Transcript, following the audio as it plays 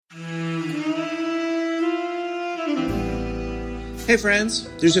Hey, friends.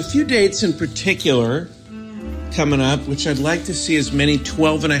 There's a few dates in particular coming up, which I'd like to see as many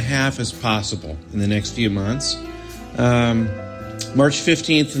 12 and a half as possible in the next few months. March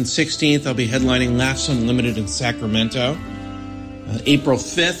 15th and 16th, I'll be headlining Laughs Unlimited in Sacramento. April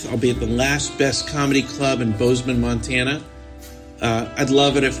 5th, I'll be at the Last Best Comedy Club in Bozeman, Montana. I'd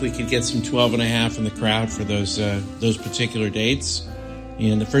love it if we could get some 12 and a half in the crowd for those particular dates.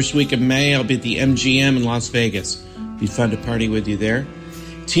 And the first week of May, I'll be at the MGM in Las Vegas. Be fun to party with you there.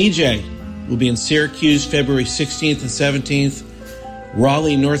 TJ will be in Syracuse February 16th and 17th.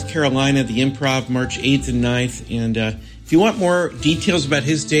 Raleigh, North Carolina, the Improv March 8th and 9th. And if you want more details about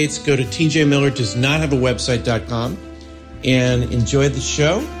his dates, go to tjmillerdoesnothaveawebsite.com and enjoy the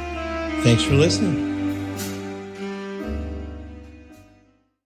show. Thanks for listening.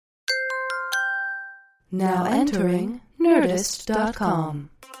 Now entering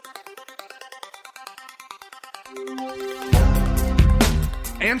Nerdist.com.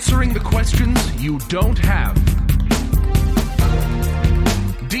 Answering the questions you don't have.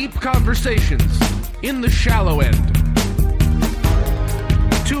 Deep conversations in the shallow end.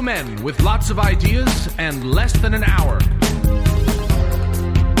 Two men with lots of ideas and less than an hour.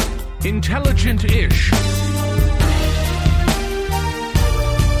 Intelligent-ish.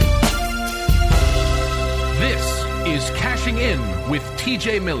 This is Cashing In with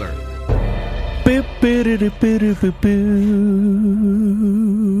TJ Miller. Boop, boop, boop, boop, boop.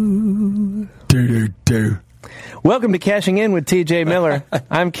 Do, do, do. Welcome to Cashing In with TJ Miller.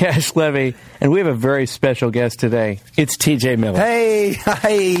 I'm Cash Levy, and we have a very special guest today. It's TJ Miller. Hey,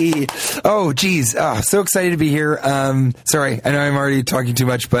 hi. Oh, geez. So excited to be here. Sorry, I know I'm already talking too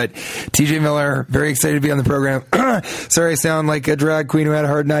much, but TJ Miller, very excited to be on the program. Sorry, I sound like a drag queen who had a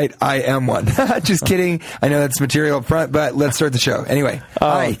hard night. I am one. Just kidding. I know that's material up front, but let's start the show. Anyway,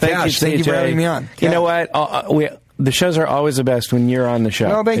 hi, Cash. Thank you for having me on. You know what? The shows are always the best when you're on the show.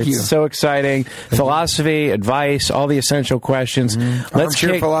 Oh, thank you. It's so exciting. Philosophy, advice, all the essential questions. Let's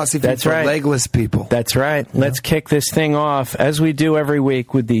kick philosophy that's for right. legless people. That's right. Yeah. Let's kick this thing off, as we do every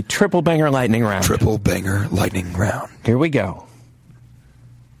week, with the Triple Banger Lightning Round. Triple Banger Lightning Round. Here we go.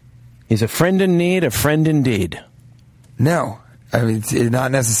 Is a friend in need a friend indeed? No. I mean,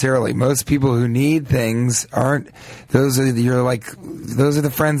 not necessarily. Most people who need things aren't. Those are the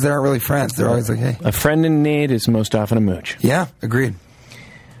friends that aren't really friends. They're always like, hey. A friend in need is most often a mooch. Yeah, agreed.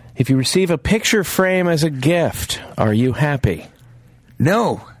 If you receive a picture frame as a gift, are you happy?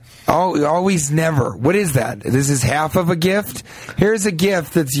 No. Always never. What is that? This is half of a gift? Here's a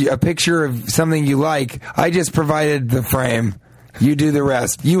gift that's a picture of something you like. I just provided the frame. You do the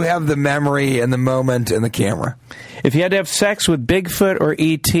rest. You have the memory and the moment and the camera. If you had to have sex with Bigfoot or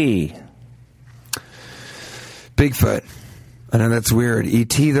E.T.? Bigfoot. I know that's weird.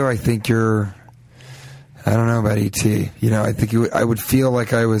 E.T., though, I think I don't know about E.T. You know, I think I would feel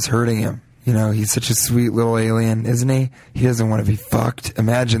like I was hurting him. You know, he's such a sweet little alien, isn't he? He doesn't want to be fucked.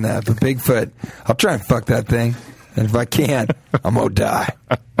 Imagine that. But Bigfoot, I'll try and fuck that thing. And if I can't, I'm going to die.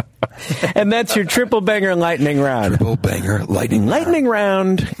 And that's your Triple Banger Lightning Round. Triple Banger Lightning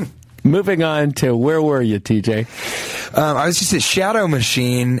Round. Moving on to, where were you, TJ? I was just at Shadow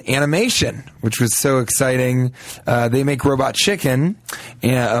Machine Animation, which was so exciting. They make Robot Chicken,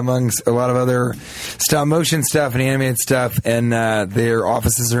 amongst a lot of other stop motion stuff and animated stuff, and their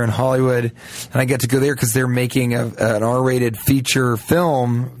offices are in Hollywood. And I get to go there because they're making an R-rated feature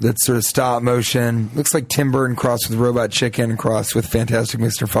film that's sort of stop motion. Looks like Tim Burton crossed with Robot Chicken, crossed with Fantastic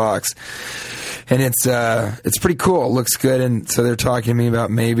Mr. Fox. And it's pretty cool. It looks good, and so they're talking to me about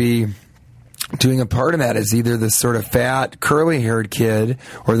maybe doing a part in that as either the sort of fat, curly-haired kid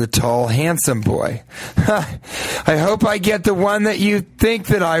or the tall, handsome boy. I hope I get the one that you think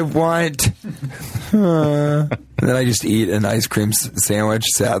that I want. And then I just eat an ice cream sandwich,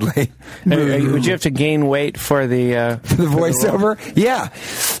 sadly. Would you have to gain weight for the voiceover? Yeah.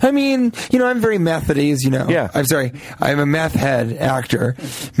 I mean, you know, I'm very methody, as you know. Yeah. I'm sorry. I'm a meth head actor.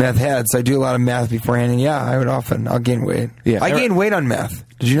 Meth head, so I do a lot of math beforehand. And yeah, I'll gain weight. Yeah. I gain weight on meth.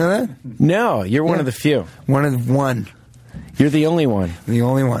 Did you know that? No, you're one of the few. One of one. You're the only one. The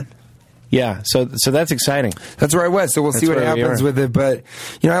only one. Yeah, so that's exciting. That's where I was, so we'll see what happens with it. But,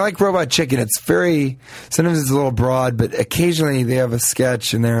 you know, I like Robot Chicken. It's sometimes it's a little broad, but occasionally they have a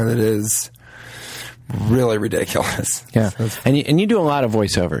sketch in there that is really ridiculous. Yeah, and you do a lot of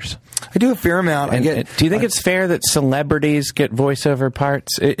voiceovers. I do a fair amount. Do you think it's fair that celebrities get voiceover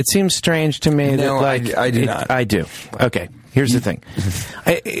parts? It seems strange to me that, like... I do not. I do. Okay. Here's the thing.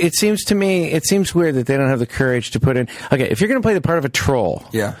 It seems weird that they don't have the courage to put in... Okay, if you're going to play the part of a troll,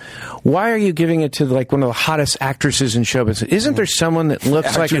 yeah, why are you giving it to, like, one of the hottest actresses in show business? Isn't there someone that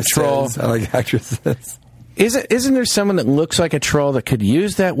looks like a troll? I like actresses. Isn't there someone that looks like a troll that could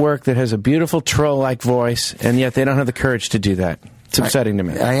use that work, that has a beautiful troll-like voice, and yet they don't have the courage to do that? It's upsetting to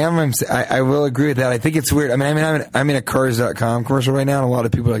me. I will agree with that. I think it's weird. I'm in a Cars.com commercial right now, and a lot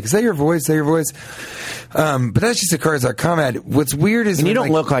of people are like, is that your voice? Is that your voice? But that's just a Cars.com ad. What's weird is... And you don't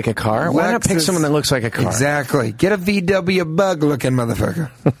look like a car. Why not pick someone that looks like a car? Exactly. Get a VW bug-looking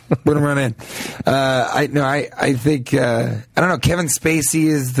motherfucker. Put him right in. I think... I don't know, Kevin Spacey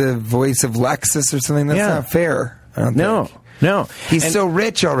is the voice of Lexus or something. That's not fair. I don't think. No. He's so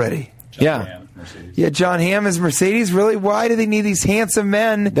rich already. Yeah, John Hamm is Mercedes. Really? Why do they need these handsome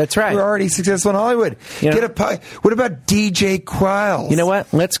men? That's right. Who are already successful in Hollywood? What about DJ Qualls? You know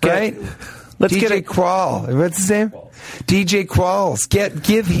what? Let's get Qualls. What's his name? DJ Qualls.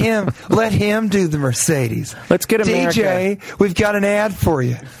 Let him do the Mercedes. Let's get America. DJ, we've got an ad for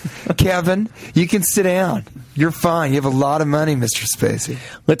you. Kevin, you can sit down. You're fine. You have a lot of money, Mr. Spacey.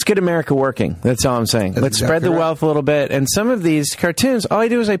 Let's get America working. That's all I'm saying. Let's spread the wealth a little bit. And some of these cartoons, all I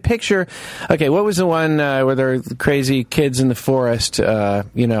do is I picture, okay, what was the one where there are crazy kids in the forest, where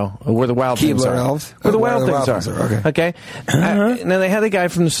the wild things are? Elves? Where the wild things are. Okay. Now, they had the guy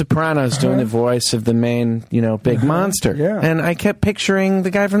from The Sopranos doing the voice of the main, big monster. Yeah. And I kept picturing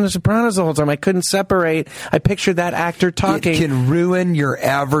the guy from The Sopranos the whole time. I couldn't separate. I pictured that actor talking. It can ruin your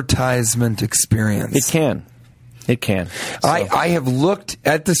advertisement experience. It can. So. I have looked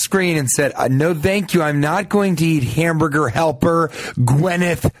at the screen and said, no, thank you. I'm not going to eat Hamburger Helper,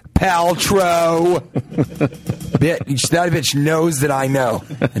 Gwyneth Paltrow. That bitch knows that I know,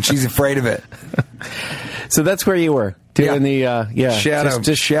 and she's afraid of it. So that's where you were. Doing the Shadow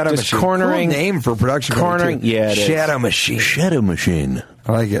Machine. Cornering. Cool name for a production company. Yeah, it Shadow is. Machine. Shadow Machine.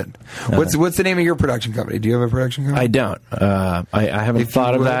 I like it. What's the name of your production company? Do you have a production company? I don't. I haven't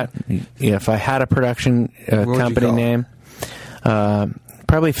thought of that. Yeah, if I had a production company name,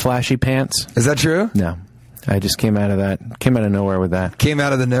 probably Flashy Pants. Is that true? No. I just came out of nowhere with that. Came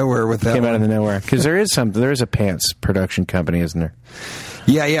out of the nowhere with that. Came out of the nowhere. Because there is a pants production company, isn't there?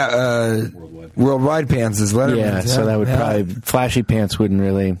 Yeah. Worldwide Pants is Letterman's. Yeah, so that would probably... Flashy Pants wouldn't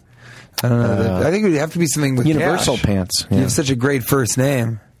really... I don't know. I think it would have to be something with Universal Cash. Pants. Yeah. You have such a great first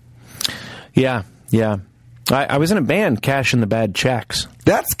name. Yeah. I was in a band, Cash and the Bad Checks.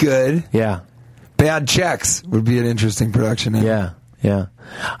 That's good. Yeah. Bad Checks would be an interesting production name. Yeah.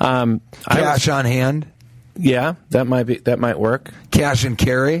 Cash on Hand. Yeah, that might work. Cash and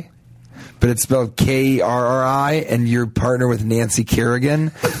Carry, but it's spelled K-R-R-I, and you're partner with Nancy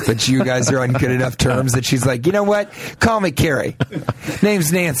Kerrigan, but you guys are on good enough terms that she's like, you know what? Call me Carrie.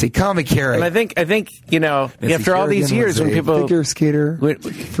 Name's Nancy. Call me Carrie. And I think Nancy after all these years, when people figure skater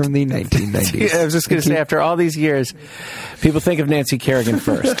from the 1990s. I was just going to say, after all these years, people think of Nancy Kerrigan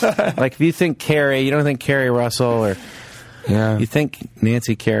first. Like if you think Carrie, you don't think Carrie Russell, or you think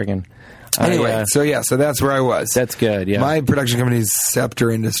Nancy Kerrigan. Anyway, so that's where I was. That's good, yeah. My production company is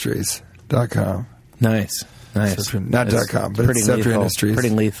ScepterIndustries.com. Nice. Not .com, but it's Scepter Industries.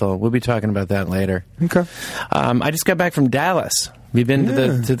 Pretty lethal. We'll be talking about that later. Okay. I just got back from Dallas. Have you been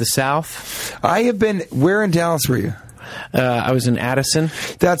to the South? I have been. Where in Dallas were you? I was in Addison.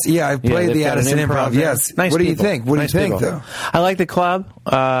 I played the Addison Improv. Yes. Nice. What do you think? What do you think, though? I like the club.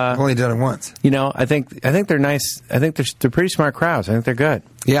 I've only done it once. I think they're nice. I think they're pretty smart crowds. I think they're good.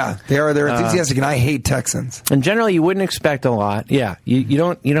 Yeah, they are. They're enthusiastic, and I hate Texans. And generally, you wouldn't expect a lot. Yeah, you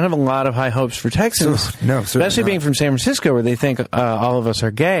don't have a lot of high hopes for Texans. No, especially being from San Francisco, where they think all of us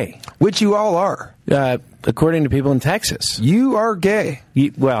are gay. Which you all are, according to people in Texas. You are gay.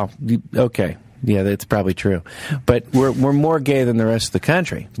 Okay. Yeah, that's probably true. But we're more gay than the rest of the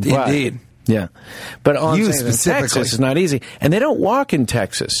country. Indeed. Yeah. But all you I'm saying is specifically. Texas is not easy. And they don't walk in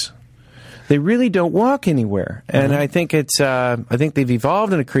Texas. They really don't walk anywhere. And I think I think they've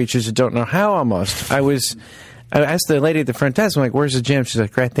evolved into creatures that don't know how almost. I asked the lady at the front desk, I'm like, where's the gym? She's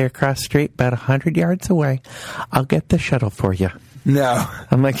like, right there across the street, about 100 yards away. I'll get the shuttle for you. No.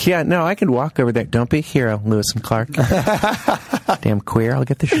 I'm like, yeah, no, I can walk over there. Don't be a hero, Lewis and Clark. Damn queer. I'll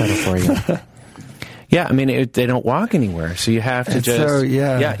get the shuttle for you. Yeah, I mean, they don't walk anywhere, so you have to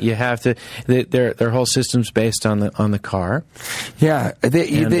you have to. Their whole system's based on the car. Yeah,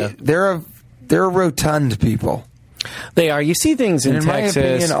 they're a rotund people. They are. You see things in Texas. In my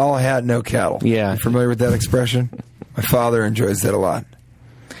opinion, all hat, no cattle. Yeah, you familiar with that expression? My father enjoys that a lot.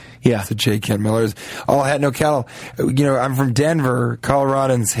 Yeah, it's a J. Kent Miller's all hat, no cattle. I'm from Denver.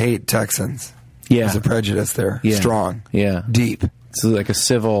 Coloradans hate Texans. Yeah, there's a prejudice there. Yeah. Strong. Yeah, deep. It's like a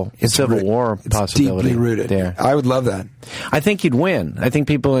civil war possibility. Deeply rooted there. I would love that. I think you'd win. I think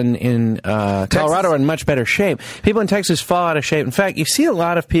people in Colorado are in much better shape. People in Texas fall out of shape. In fact, you see a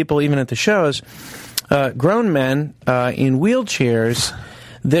lot of people, even at the shows, grown men in wheelchairs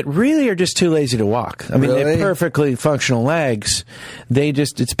that really are just too lazy to walk. I mean, Really? they're perfectly functional legs.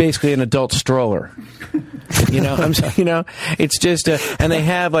 It's basically an adult stroller. It's just and they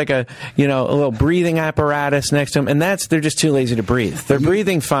have like a little breathing apparatus next to them, and they're just too lazy to breathe. They're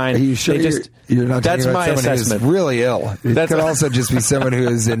breathing fine. Are you sure you're not that's talking about my someone assessment. who's really ill? It could also just be someone who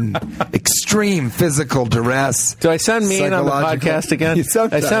is in extreme physical duress. Do I sound mean on the psychological- podcast again?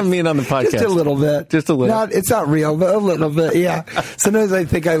 Sometimes. I sound mean on the podcast. Just a little bit. Just a little. It's not real, but a little bit. Yeah. Sometimes I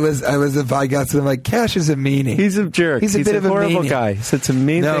think I was a podcast and I'm like, Cash is a meanie. He's a jerk. He's a bit of a horrible meanie. guy. He said some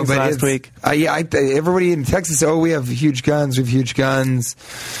mean things last week. Everybody in Texas, we have huge guns. We have huge guns.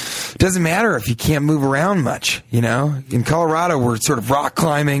 Doesn't matter if you can't move around much, In Colorado, we're sort of rock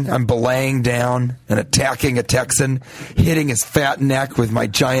climbing. I'm belaying down and attacking a Texan, hitting his fat neck with my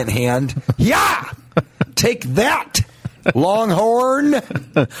giant hand. Yeah! Take that, Longhorn.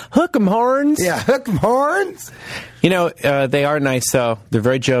 Hook 'em horns. Yeah, hook 'em horns. They are nice, though. They're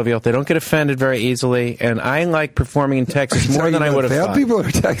very jovial. They don't get offended very easily. And I like performing in Texas more than I would have thought. People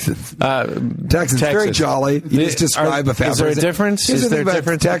are Texans. Texans, very jolly. You just describe a family. Is there a difference? Here's Is the there thing a about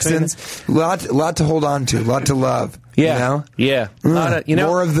difference? Texans, lot to hold on to, lot to love. Yeah, yeah.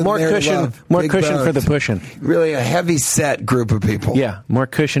 More of them more there to cushion, love. more Big cushion for bones. the pushing. Really a heavy set group of people. Yeah, more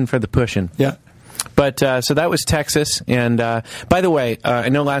cushion for the pushing. Yeah. But so that was Texas. And by the way, I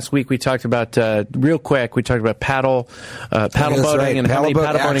know last week we talked about, real quick, we talked about paddle boating right. and how many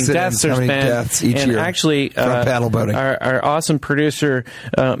paddle boating deaths there's how many been. deaths each and year actually, from paddle boating. Our awesome producer,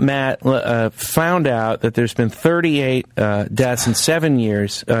 Matt, found out that there's been 38 deaths in 7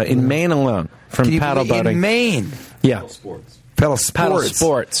 years in Maine alone from paddle boating. In Maine? Yeah. Paddle sports. Paddle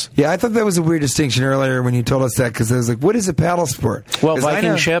sports. Yeah, I thought that was a weird distinction earlier when you told us that, because I was like, what is a paddle sport? Well, 'Cause I Viking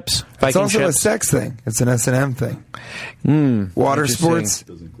know ships. It's Viking also ships. a sex thing. It's an S&M thing. Water interesting. sports,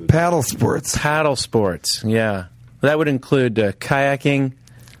 paddle sports. Paddle sports, yeah. That would include kayaking,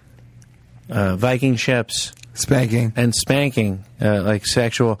 Viking ships, Spanking. and spanking, like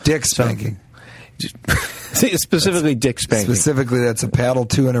sexual. Dick spanking. Specifically dick spanking. Specifically, that's a paddle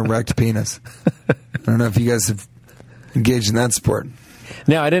to an erect penis. I don't know if you guys have engaged in that sport.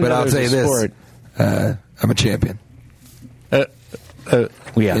 No, I didn't But know I'll there tell was you a this. sport. I'm a champion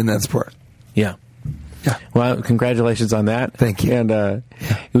Yeah. in that sport. Yeah. Yeah. Well, congratulations on that. Thank you. And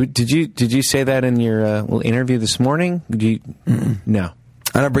did you say that in your little interview this morning? No.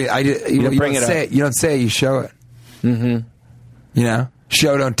 I don't bring. You don't bring don't it say up. it. You don't say it. You show it. Mm-hmm.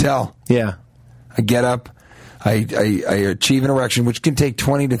 Show, don't tell. Yeah. I get up. I achieve an erection, which can take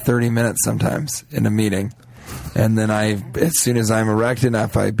 20 to 30 minutes sometimes in a meeting. And then as soon as I'm erect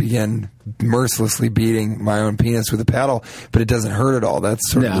enough, I begin mercilessly beating my own penis with a paddle, but it doesn't hurt at all. That's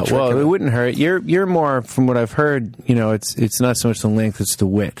sort of the trick. Well, of it wouldn't hurt. You're more, from what I've heard, it's not so much the length, it's the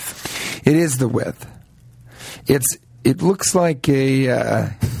width. It is the width. It looks like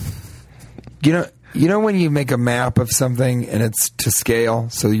a you know when you make a map of something and it's to scale,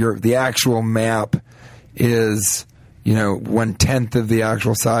 so the actual map is 1/10 of the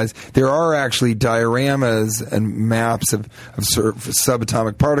actual size. There are actually dioramas and maps of sort of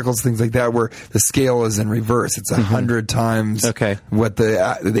subatomic particles, things like that, where the scale is in reverse. It's 100 times what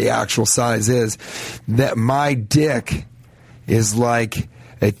the actual size is. That my dick is like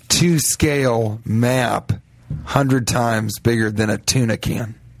a 2-scale map, 100 times bigger than a tuna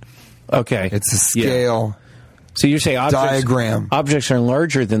can. Okay. It's a scale. Yeah. So you're saying diagram. Objects are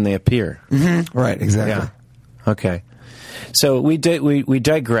larger than they appear. Mm-hmm. Right, exactly. Yeah. Okay. So we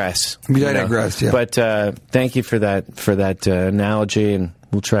digress. We digressed, yeah. But thank you for that analogy, and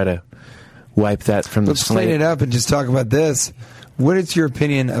we'll try to wipe that from the Let's clean slate. it up and just talk about this. What is your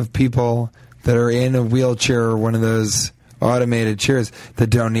opinion of people that are in a wheelchair or one of those automated chairs that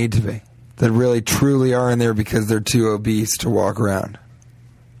don't need to be, that really truly are in there because they're too obese to walk around?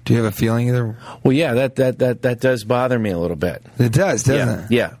 Do you have a feeling either? Well, yeah, that does bother me a little bit. It does, doesn't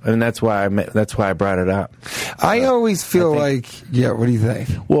it? Yeah, and that's why I brought it up. I always feel like, yeah. What do you think?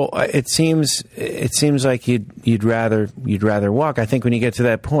 Well, it seems like you'd rather walk. I think when you get to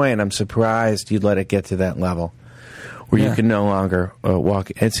that point, I'm surprised you'd let it get to that level where you can no longer walk.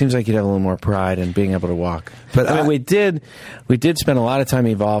 It seems like you'd have a little more pride in being able to walk. But I mean, we did spend a lot of time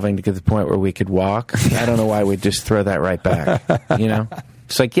evolving to get to the point where we could walk. I don't know why we'd just throw that right back.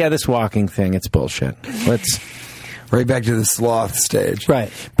 It's like, yeah, this walking thing, it's bullshit. Let's right back to the sloth stage, right?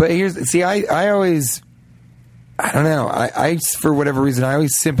 But I always, I don't know. I for whatever reason, I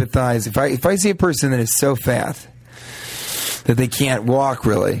always sympathize if I see a person that is so fat that they can't walk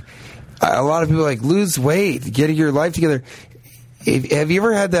really. A lot of people are like, lose weight, get your life together. Have you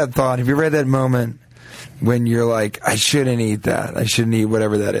ever had that thought? Have you ever had that moment when you're like, I shouldn't eat that. I shouldn't eat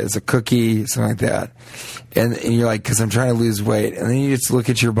whatever that is, a cookie, something like that. And you're like, because I'm trying to lose weight. And then you just look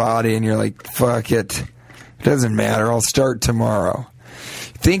at your body and you're like, fuck it. It doesn't matter. I'll start tomorrow.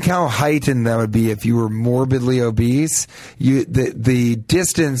 Think how heightened that would be if you were morbidly obese. The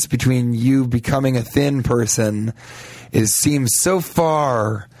distance between you becoming a thin person seems so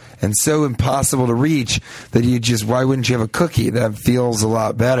far and so impossible to reach that why wouldn't you have a cookie? That feels a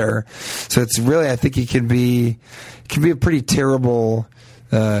lot better. So it's really, I think it can be a pretty terrible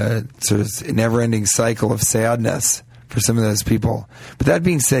sort of never-ending cycle of sadness for some of those people. But that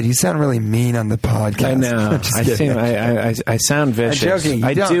being said, you sound really mean on the podcast. I know. I sound vicious. I'm joking.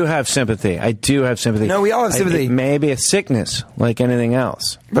 I do have sympathy. No, we all have sympathy. It may be a sickness like anything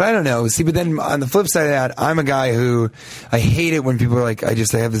else. But I don't know. See, but then on the flip side of that, I'm a guy who I hate it when people are like, I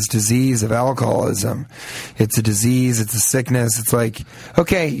have this disease of alcoholism. It's a disease. It's a sickness. It's like,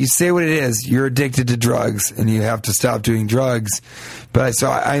 okay, you say what it is. You're addicted to drugs and you have to stop doing drugs. But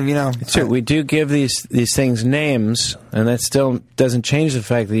It's true. We do give these things names, and that still doesn't change the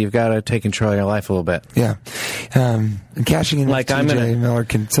fact that you've got to take control of your life a little bit. Yeah. And cashing in with TJ Miller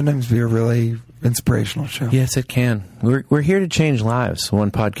can sometimes be a really inspirational show. Yes, it can. We're here to change lives, one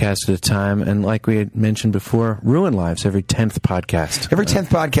podcast at a time, and like we had mentioned before, ruin lives every 10th podcast. Every 10th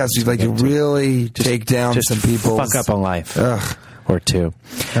podcast, we'd like to really take down some people. Fuck up on life. Ugh. Or two.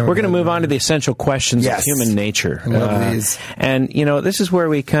 We're going to move on to the essential questions of human nature. I love these. And, this is where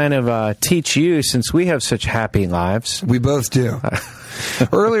we kind of teach you, since we have such happy lives. We both do.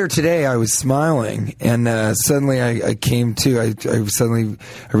 Earlier today, I was smiling, and suddenly I came to. I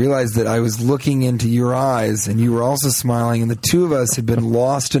realized that I was looking into your eyes, and you were also smiling, and the two of us had been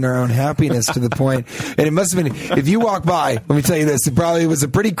lost in our own happiness to the point. And it must have been. If you walk by, let me tell you this: it probably was a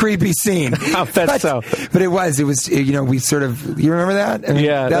pretty creepy scene. I'll bet so. But it was. It was. We sort of. You remember that? I mean,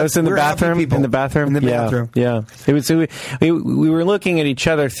 that was in the bathroom. In the bathroom. Yeah. It was. We were looking at each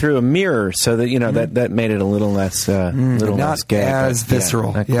other through a mirror, so that that made it a little less less gay. As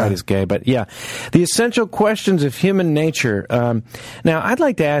visceral. Not quite as gay, but the essential questions of human nature. Now, I'd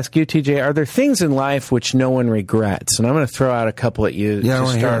like to ask you, TJ, are there things in life which no one regrets? And I'm going to throw out a couple at you to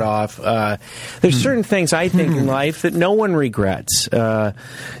start off. There's certain things I think in life that no one regrets.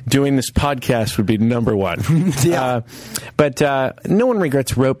 Doing this podcast would be number one. But no one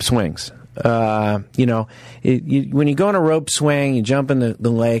regrets rope swings. When you go on a rope swing, you jump in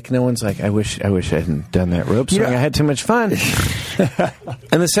the lake. No one's like, I wish I hadn't done that rope swing. I had too much fun.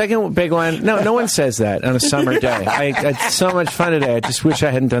 And the second big one, no one says that on a summer day. I had so much fun today. I just wish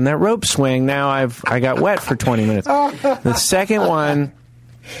I hadn't done that rope swing. Now I got wet for 20 minutes. The second one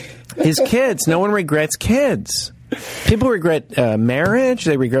is kids. No one regrets kids. People regret marriage.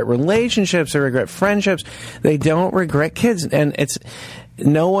 They regret relationships. They regret friendships. They don't regret kids. And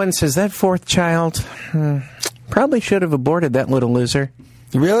no one says that fourth child probably should have aborted that little loser.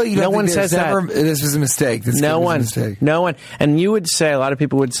 Really? No one says that. This was a mistake. No one. And you would say, a lot of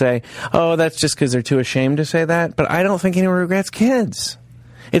people would say, oh, that's just because they're too ashamed to say that. But I don't think anyone regrets kids.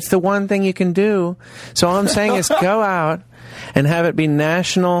 It's the one thing you can do. So all I'm saying is go out and have it be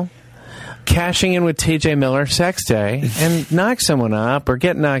National Cashing In with TJ Miller Sex Day and knock someone up or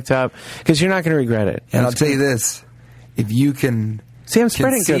get knocked up, because you're not going to regret it. And I'll tell you this. If you can... See, I'm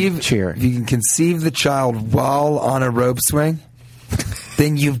spreading good cheer. If you can conceive the child while on a rope swing,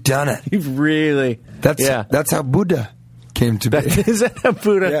 then you've done it. You've really... That's how Buddha came to be. Is that how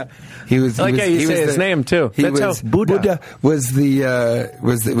Buddha... Yeah. He was. I like how you say his name too. That's how Buddha was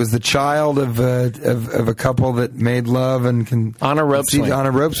the child of a couple that made love and on a rope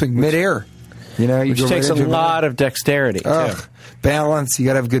swing midair. Which takes a lot of dexterity. Too. Balance. You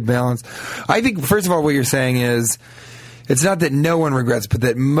got to have good balance. I think first of all, what you're saying is, it's not that no one regrets, but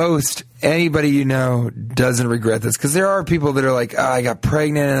that anybody you know doesn't regret this. Because there are people that are like, I got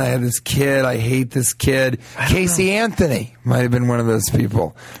pregnant and I had this kid. I hate this kid. Casey Anthony might have been one of those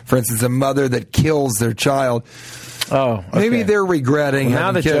people. For instance, a mother that kills their child. Oh, okay. Maybe they're regretting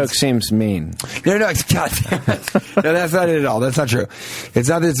now the kids. Joke seems mean. No, God damn it. No, that's not it at all. That's not true. It's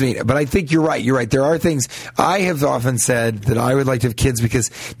not that it's mean. But I think you're right. You're right. There are things. I have often said that I would like to have kids because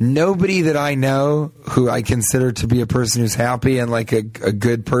nobody that I know who I consider to be a person who's happy and like a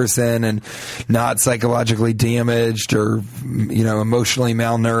good person and not psychologically damaged or, emotionally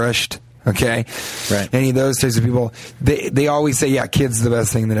malnourished. Okay? Right. Any of those types of people, they always say, yeah, kids are the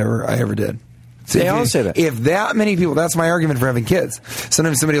best thing that I ever did. So they all say that. If that many people, that's my argument for having kids.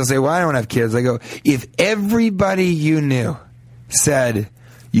 Sometimes somebody will say, well, I don't have kids. I go, if everybody you knew said,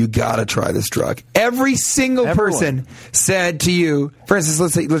 you got to try this drug. Every single person said to you, for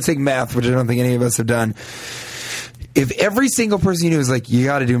instance, let's take math, which I don't think any of us have done. If every single person you knew was like, you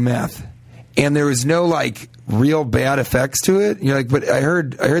got to do math, and there was no like real bad effects to it. You're like, but I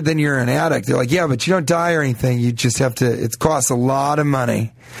heard then you're an addict. They're like, yeah, but you don't die or anything. You just have to. It costs a lot of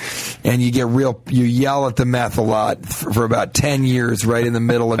money, and you yell at the meth a lot for about 10 years, right in the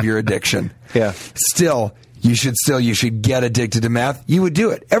middle of your addiction. Yeah. Still, you should get addicted to meth. You would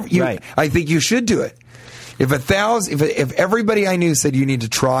do it. Right. I think you should do it. If everybody I knew said you need to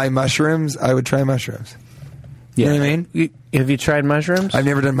try mushrooms, I would try mushrooms. You know what I mean? Have you tried mushrooms? I've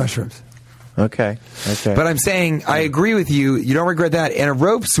never done mushrooms. Okay. But I'm saying, I agree with you. You don't regret that. And a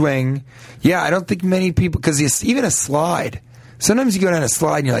rope swing, yeah, I don't think many people, because even a slide. Sometimes you go down a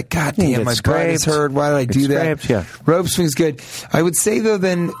slide and you're like, God damn, my butt is hurt. Why did I do that? Yeah. Rope swing's good. I would say, though,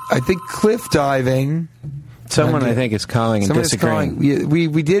 then, I think cliff diving. Someone I think is calling and disagreeing.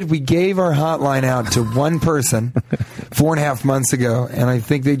 We gave our hotline out to one person 4.5 months ago, and I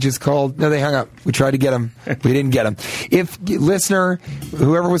think they just called. No, they hung up. We tried to get them. We didn't get them. If listener,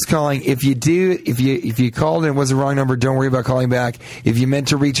 whoever was calling, if you called and it was the wrong number, don't worry about calling back. If you meant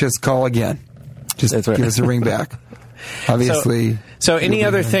to reach us, call again. Just give us a ring back. Obviously. So any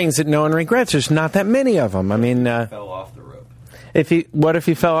other things that no one regrets? There's not that many of them. I mean, fell off the rope. What if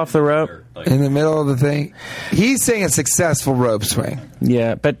he fell off the rope? In the middle of the thing? He's saying a successful rope swing.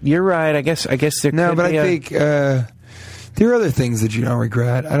 Yeah, but you're right. I guess there No, could but be I think there are other things that you don't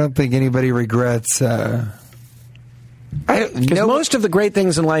regret. I don't think anybody regrets. Because most of the great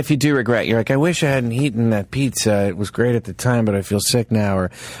things in life you do regret. You're like, I wish I hadn't eaten that pizza. It was great at the time, but I feel sick now.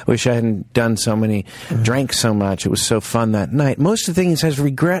 Or I wish I hadn't drank so much. It was so fun that night. Most of the things has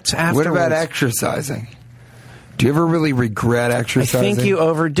regrets afterwards. What about exercising? Do you ever really regret exercising? I think you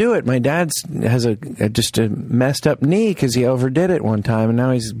overdo it. My dad has just a messed up knee because he overdid it one time, and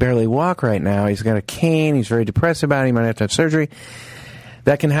now he's barely walk right now. He's got a cane. He's very depressed about it. He might have to have surgery.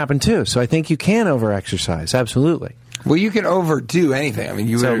 That can happen too. So I think you can over-exercise. Absolutely. Well, you can overdo anything. I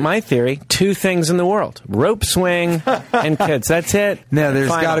mean, So my theory, 2 things in the world: rope swing and kids. That's it. No, there's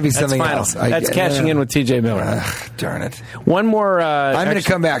got to be something else. That's cashing in with TJ Miller. Darn it. One more. I'm going to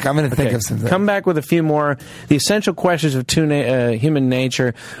come back. I'm going to think of something. Come back with a few more. The essential questions of human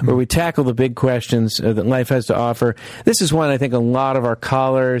nature, where we tackle the big questions that life has to offer. This is one I think a lot of our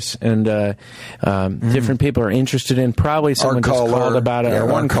callers and different people are interested in. Probably someone just called about it. Yeah, or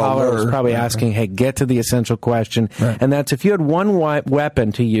one caller was probably asking, hey, get to the essential question. Right. And that's, if you had one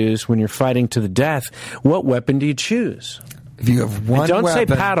weapon to use when you're fighting to the death, what weapon do you choose? If you have one Don't weapon...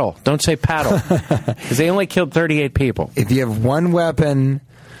 say paddle. Don't say paddle. Because they only killed 38 people. If you have one weapon,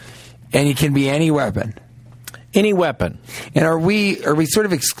 and it can be any weapon. Any weapon. And are we sort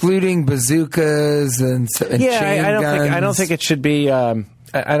of excluding bazookas and chain guns? I don't think it should be... I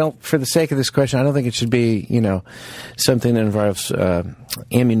don't, for the sake of this question, I don't think it should be, something that involves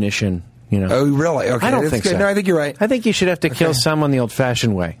ammunition. Oh, really? Okay, I don't think so. No, I think you're right. I think you should have to kill someone the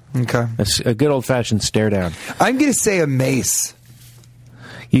old-fashioned way. Okay. A good old-fashioned stare down. I'm going to say a mace.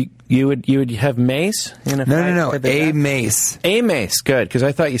 You would have mace? No. A mace. A mace. Good, because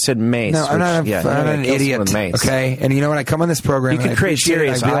I thought you said mace. No, I'm not an idiot. Mace. Okay, and when I come on this program, you can create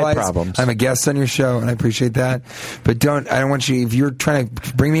serious eye problems. I'm a guest on your show, and I appreciate that. But I don't want you. If you're trying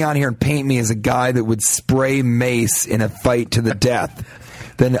to bring me on here and paint me as a guy that would spray mace in a fight to the death,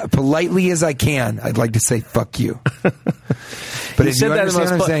 then politely as I can, I'd like to say "fuck you." But if you understand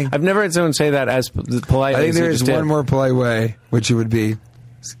what I'm saying, I've never heard someone say that as politely. I think there is one more polite way, which it would be,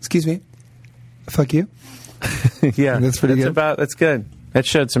 "Excuse me, fuck you." Yeah, that's pretty good. That's good. That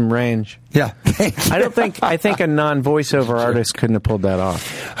showed some range. Yeah, I think a non-voiceover artist couldn't have pulled that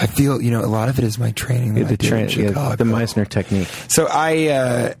off. I feel a lot of it is my training. The Meisner technique. So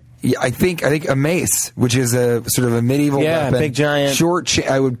I think a mace, which is a sort of a medieval weapon, big giant short.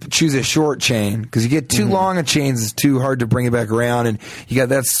 I would choose a short chain because you get too long of chains, it's too hard to bring it back around, and you got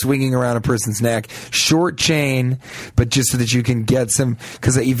that swinging around a person's neck. Short chain, but just so that you can get some.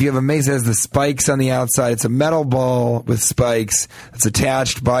 Because if you have a mace that has the spikes on the outside, it's a metal ball with spikes that's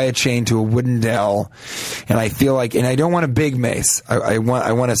attached by a chain to a wooden dowel, and I feel like, and I don't want a big mace. I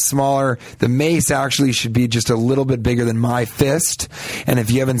want a smaller. The mace actually should be just a little bit bigger than my fist, and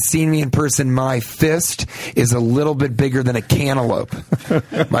if you haven't seen me in person, my fist is a little bit bigger than a cantaloupe.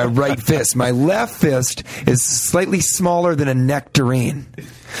 My right fist. My left fist is slightly smaller than a nectarine.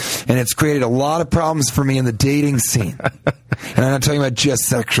 And it's created a lot of problems for me in the dating scene. And I'm not talking about just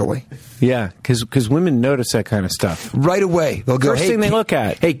sexually. Yeah, because women notice that kind of stuff. Right away. They'll go, First thing they look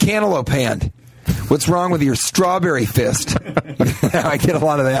at. Hey, cantaloupe hand. What's wrong with your strawberry fist? I get a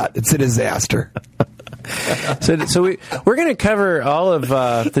lot of that. It's a disaster. So we're going to cover all of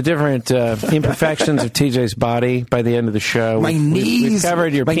the different imperfections of TJ's body by the end of the show. We've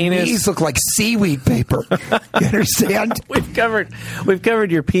covered your penis. My knees look like seaweed paper. You understand? We've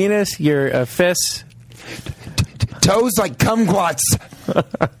covered your penis, your fists, toes like kumquats.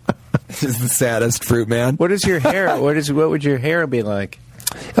 This is the saddest fruit, man. What is your hair? What would your hair be like?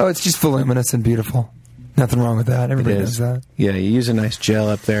 Oh, it's just voluminous and beautiful. Nothing wrong with that. Everybody knows that. Yeah, you use a nice gel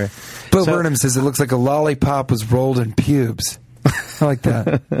up there. Bill Burnham says it looks like a lollipop was rolled in pubes. I like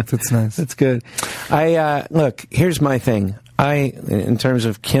that. That's nice. That's good. Look, here's my thing. In terms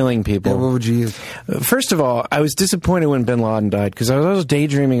of killing people. Yeah, what would you use? First of all, I was disappointed when bin Laden died because I was always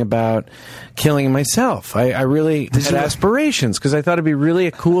daydreaming about killing myself. I really had aspirations because I thought it'd be really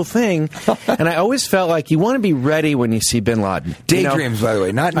a cool thing. And I always felt like you want to be ready when you see bin Laden. Daydreams, by the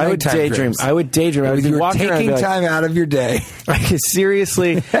way, not nighttime dreams. I would daydream. I would be walking around taking time out of your day.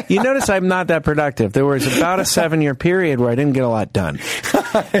 Seriously, you notice I'm not that productive. There was about a 7-year period where I didn't get a lot done.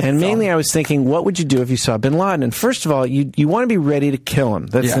 And mainly I was thinking, what would you do if you saw bin Laden? And first of all, you want to be ready to kill him.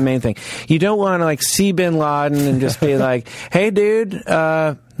 That's the main thing. You don't want to see bin Laden and just be like, hey dude,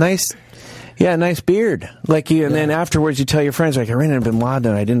 nice beard. And then afterwards you tell your friends, like, I ran into bin Laden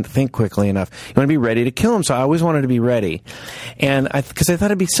and I didn't think quickly enough. You want to be ready to kill him. So I always wanted to be ready. And because I thought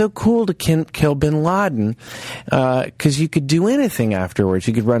it'd be so cool to kill bin Laden, because you could do anything afterwards.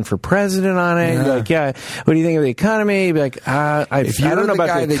 You could run for president on it. You'd be like, what do you think of the economy? You'd be like, I don't know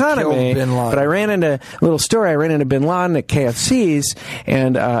about the economy, but I ran into bin Laden at KFC's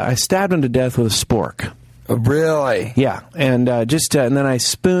and I stabbed him to death with a spork. Really? Yeah, and and then I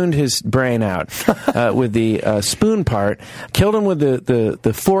spooned his brain out with the spoon part, killed him with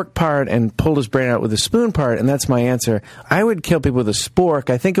the fork part, and pulled his brain out with the spoon part, and that's my answer. I would kill people with a spork.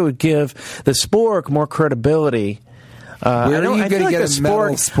 I think it would give the spork more credibility. Where are you going to get a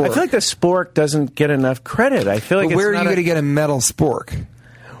metal spork? I feel like the spork doesn't get enough credit. I feel like where are you going to get a metal spork?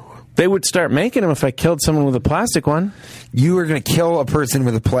 They would start making them if I killed someone with a plastic one. You were going to kill a person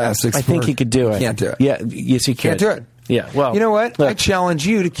with a plastic spork? I think he could do it. Can't do it. Yeah, yes, he could. Can't do it. Yeah, well, you know what? Look, I challenge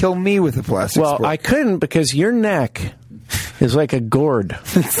you to kill me with a plastic spork. Well, I couldn't because your neck is like a gourd.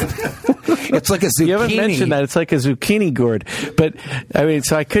 It's like a zucchini. You haven't mentioned that. It's like a zucchini gourd. But,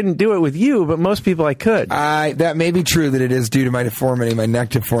 so I couldn't do it with you, but most people I could. That may be true that it is due to my deformity, my neck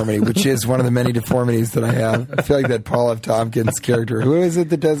deformity, which is one of the many deformities that I have. I feel like that Paul F. Tompkins character. Who is it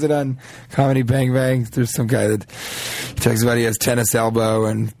that does it on Comedy Bang Bang? There's some guy that talks about he has tennis elbow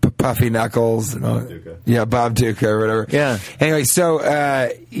and puffy knuckles. And Bob Duca or whatever. Yeah. Anyway, so,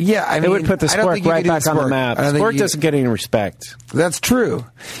 I mean, it would put the spork right back on the map. Spork doesn't get any respect. That's true.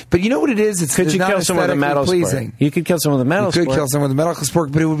 But you know what it is? Could you kill someone with a metal spork? You could kill someone with a metal spork. You could kill someone with a metal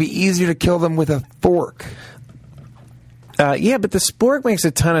spork, but it would be easier to kill them with a fork. Yeah, but the spork makes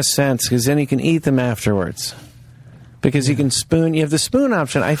a ton of sense because then you can eat them afterwards. Because you can spoon. You have the spoon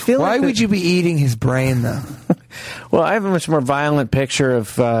option. I feel. Why would you be eating his brain though? Well, I have a much more violent picture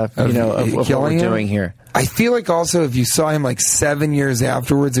of what we're doing here. I feel like also if you saw him like 7 years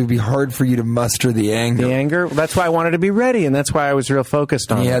afterwards, it would be hard for you to muster the anger. The anger? That's why I wanted to be ready, and that's why I was real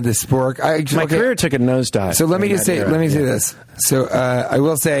focused on it. Yeah, the spork. My career took a nosedive. So let me say this. So I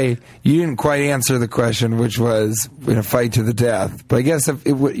will say you didn't quite answer the question, which was in a fight to the death. But I guess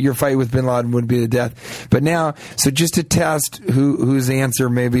your fight with bin Laden would be the death. But now, so just to test whose answer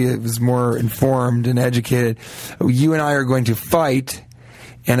maybe it was more informed and educated, you and I are going to fight.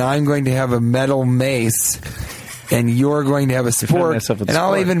 And I'm going to have a metal mace, and you're going to have a spork. And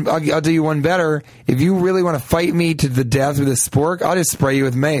I'll do you one better. If you really want to fight me to the death with a spork, I'll just spray you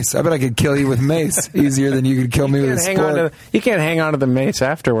with mace. I bet I could kill you with mace easier than you could kill me with a spork. You can't hang on to the mace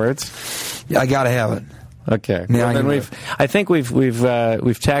afterwards. Yeah, I got to have it. Okay. Well, then I think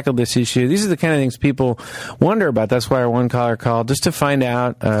we've tackled this issue. These are the kind of things people wonder about. That's why our one caller called, just to find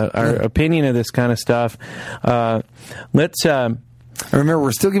out our opinion of this kind of stuff. Remember,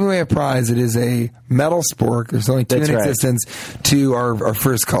 we're still giving away a prize. It is a metal spork. There's only two in existence to our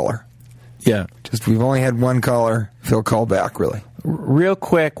first caller. Yeah. We've only had one caller. Phil, call back, really. Real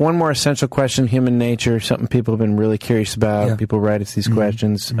quick, one more essential question, human nature, something people have been really curious about. Yeah. People write us these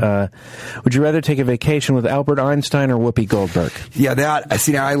questions. Would you rather take a vacation with Albert Einstein or Whoopi Goldberg? Yeah, now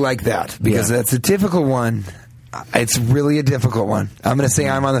I like that because that's a difficult one. It's really a difficult one. I'm going to say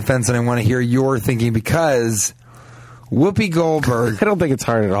I'm on the fence and I want to hear your thinking because Whoopi Goldberg. I don't think it's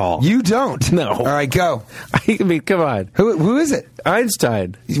hard at all. You don't? No. All right, go. I mean, come on. Who is it?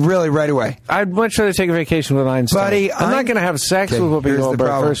 Einstein. Really, right away. I'd much rather take a vacation with Einstein. Buddy, I'm not going to have sex Okay, with Whoopi here's the Goldberg,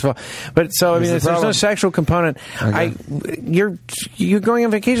 problem. first of all. But so, I mean, Here's the there's no problem. sexual component. Okay. You're going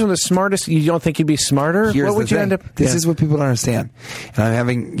on vacation with the smartest. You don't think you'd be smarter? Here's what would the you thing. end up? This Yeah. is what people don't understand. And I'm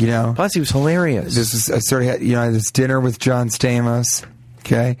having, Plus, he was hilarious. this is I sort of had, I had this dinner with John Stamos,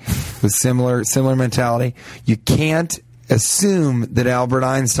 okay, with similar mentality. You can't assume that Albert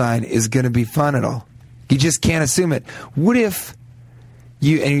Einstein is going to be fun at all. You just can't assume it. What if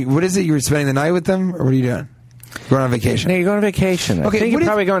what is it? You were spending the night with them, or what are you doing? Going on vacation. No, you're going on vacation. I think you're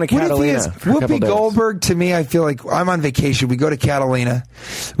probably going to Catalina. For a couple Whoopi days. Goldberg, to me, I feel like I'm on vacation. We go to Catalina.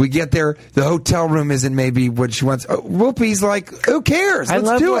 We get there. The hotel room isn't maybe what she wants. Whoopi's like, who cares? I Let's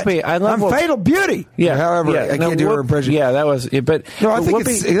love do Whoopi. it. I love I'm Whoopi. Fatal Beauty. Yeah. However, yeah. I can't do her impression. Yeah, that was. But No, I think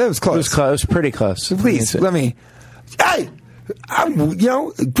Whoopi, that was close. It was close. It was pretty close. Please, let me. Hey!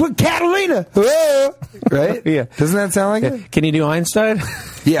 Put Catalina. Right? Yeah. Doesn't that sound like it? Can you do Einstein?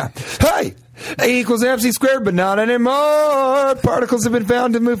 Yeah. Hey! A equals MC squared, but not anymore. Particles have been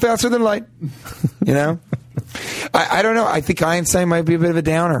found to move faster than light. I don't know. I think Einstein might be a bit of a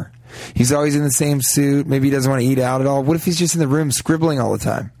downer. He's always in the same suit. Maybe he doesn't want to eat out at all. What if he's just in the room scribbling all the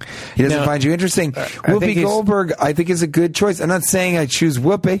time? He doesn't find you interesting. Whoopi Goldberg, I think, is a good choice. I'm not saying I choose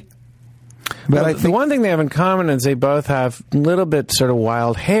Whoopi. But I think the one thing they have in common is they both have a little bit sort of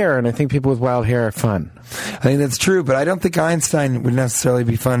wild hair, and I think people with wild hair are fun. I think that's true, but I don't think Einstein would necessarily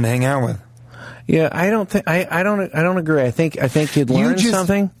be fun to hang out with. Yeah, I don't think I don't agree. I think you'd learn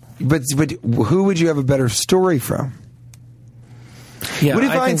something. But who would you have a better story from? Yeah, What if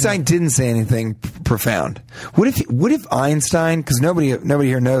Einstein didn't say anything profound? What if Einstein, because nobody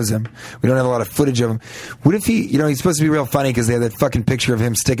here knows him, we don't have a lot of footage of him. What if he, he's supposed to be real funny because they have that fucking picture of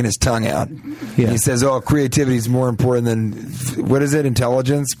him sticking his tongue out. Yeah. And he says, "Oh, creativity is more important than what is it?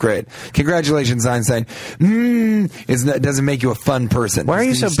 Intelligence." Great, congratulations, Einstein. It doesn't make you a fun person. Why are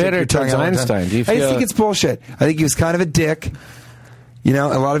you so stick bitter your tongue towards out all the time. Einstein? Do you I just feel- think it's bullshit. I think he was kind of a dick. A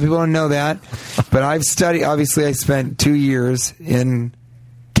lot of people don't know that, but I've studied. Obviously, I spent 2 years in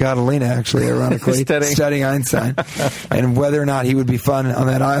Catalina, actually, ironically, studying Einstein and whether or not he would be fun on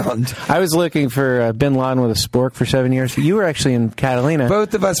that island. I was looking for Bin Laden with a spork for 7 years. You were actually in Catalina.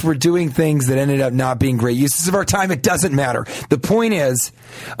 Both of us were doing things that ended up not being great uses of our time. It doesn't matter. The point is,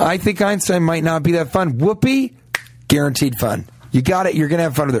 I think Einstein might not be that fun. Whoopi, guaranteed fun. You got it. You're going to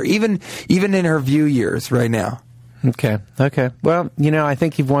have fun with her, even in her View years right now. Okay. Well, I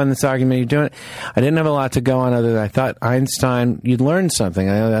think you've won this argument. You're doing it. I didn't have a lot to go on other than I thought Einstein, you'd learn something.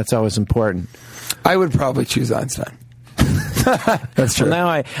 I know that's always important. I would probably choose Einstein. That's true. Well, now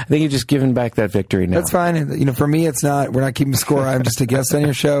I think you've just given back that victory now. That's fine. For me, it's not. We're not keeping score. I'm just a guest on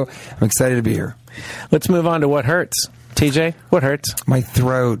your show. I'm excited to be here. Let's move on to what hurts. TJ, what hurts? My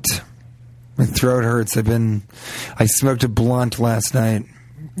throat. My throat hurts. I smoked a blunt last night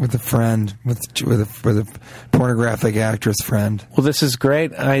with a friend, with a pornographic actress friend. Well, this is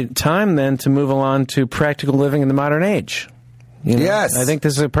great. Time then to move along to practical living in the modern age. Yes. I think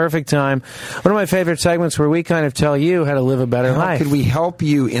this is a perfect time. One of my favorite segments where we kind of tell you how to live a better How life. could we help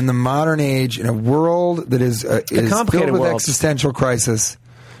you in the modern age, in a world that is complicated filled with world. Existential crisis,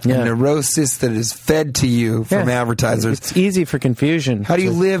 Yeah. and neurosis that is fed to you from advertisers? It's easy for confusion. How do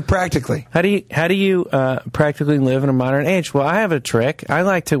you live practically? How do you practically live in a modern age? Well, I have a trick. I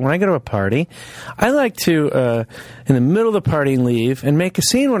like to, when I go to a party, I like to, in the middle of the party, leave and make a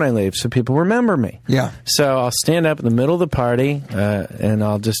scene when I leave so people remember me. Yeah. So I'll stand up in the middle of the party and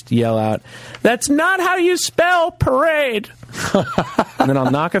I'll just yell out, "That's not how you spell parade!" And then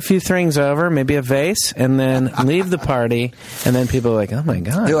I'll knock a few things over, maybe a vase, and then leave the party. And then people are like, "Oh my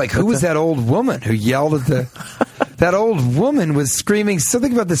God." They're like, who was that old woman who yelled at the... That old woman was screaming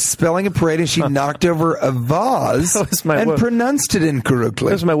something about the spelling of parade, and she knocked over a vase That was my and pronounced it incorrectly.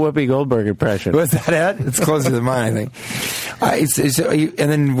 That was my Whoopi Goldberg impression. Was that it? It's closer than mine, I think.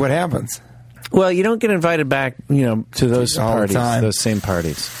 And then what happens? Well, you don't get invited back, to those All the parties, time. those same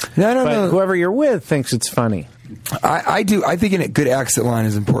parties. No, But whoever you're with thinks it's funny. I do. I think a good exit line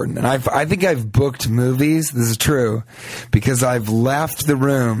is important, and I think I've booked movies. This is true because I've left the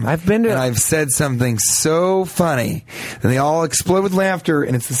room. I've been to, and I've said something so funny, and they all explode with laughter.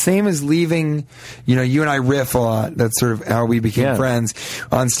 And it's the same as leaving. You and I riff a lot. That's sort of how we became friends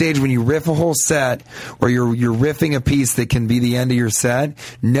on stage. When you riff a whole set, or you're riffing a piece that can be the end of your set,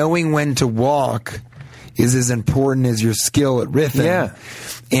 knowing when to walk is as important as your skill at riffing. Yeah.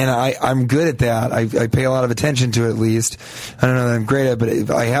 And I'm good at that. I pay a lot of attention to it, at least. I don't know that I'm great at it,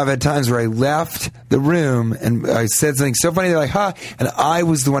 but I have had times where I left the room and I said something so funny, they're like, huh? And I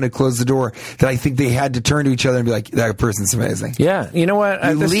was the one who closed the door, that I think they had to turn to each other and be like, that person's amazing. Yeah. You know what?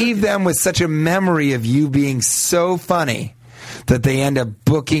 You leave them with such a memory of you being so funny that they end up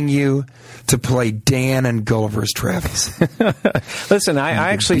booking you to play Dan and Gulliver's Travels. Listen, I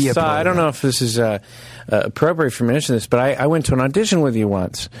actually be a saw, part I of don't that. know if this is appropriate for mentioning this, but I went to an audition with you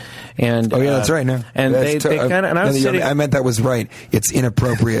once. And, Oh yeah, that's right. No, And That's they kind of, and I was sitting. I meant that was right. It's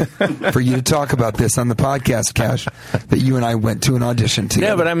inappropriate for you to talk about this on the podcast, Cash. That you and I went to an audition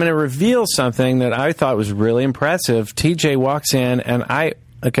together. Yeah, but I'm going to reveal something that I thought was really impressive. TJ walks in, and I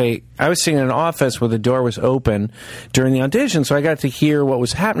was sitting in an office where the door was open during the audition, so I got to hear what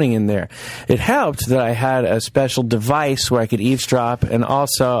was happening in there. It helped that I had a special device where I could eavesdrop, and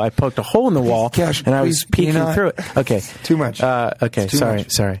also I poked a hole in the wall, Cash, and I was please, peeking through it. Okay. Too much. Okay, Too sorry,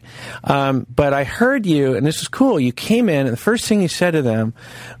 much. sorry. But I heard you, and this was cool. You came in, and the first thing you said to them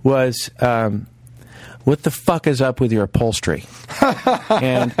was, what the fuck is up with your upholstery?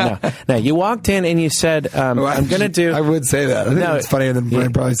 And no, you walked in and you said, I'm going to do... I would say that. I think it's funnier than what I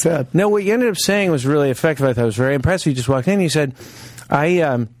probably said. No, what you ended up saying was really effective. I thought it was very impressive. You just walked in and you said,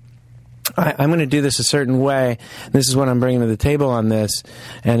 I'm going to do this a certain way. This is what I'm bringing to the table on this.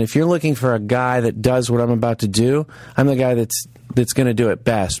 And if you're looking for a guy that does what I'm about to do, I'm the guy that's going to do it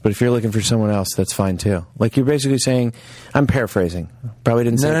best. But if you're looking for someone else, that's fine too. Like you're basically saying, I'm paraphrasing. Probably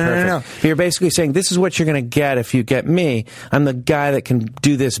didn't say it perfect. No. But you're basically saying, this is what you're going to get if you get me. I'm the guy that can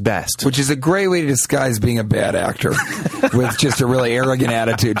do this best. Which is a great way to disguise being a bad actor with just a really arrogant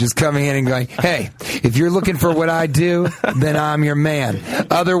attitude. Just coming in and going, hey, if you're looking for what I do, then I'm your man.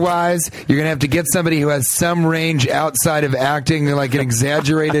 Otherwise, you're going to have to get somebody who has some range outside of acting, like an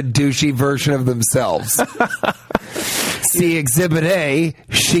exaggerated, douchey version of themselves. See Exhibit A,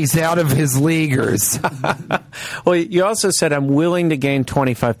 she's out of his leaguers. Well, you also said I'm willing to gain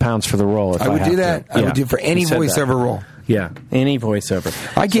 25 pounds for the role if I would have do that. to. I would do for any You said that. voiceover role. Yeah, any voiceover.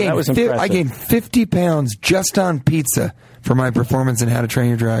 I that was impressive. gained 50 pounds just on pizza for my performance in How to Train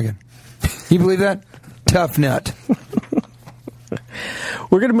Your Dragon. You believe that? Tough nut.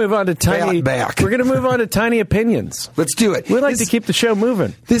 We're going to move on to tiny. Back. We're going to move on to tiny opinions. Let's do it. We like to keep the show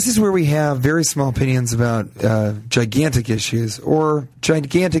moving. This is where we have very small opinions about gigantic issues, or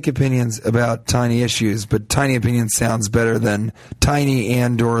gigantic opinions about tiny issues. But tiny opinions sounds better than tiny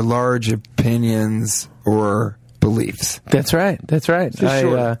and or large opinions or beliefs. That's right. That's right.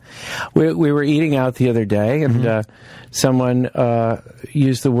 Sure. We were eating out the other day, and someone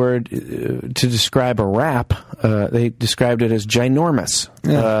used the word to describe a wrap. They described it as ginormous.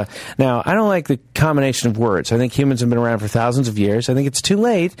 Yeah. Now, I don't like the combination of words. I think humans have been around for thousands of years. I think it's too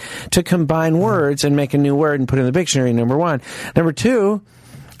late to combine words and make a new word and put it in the dictionary, number one. Number two,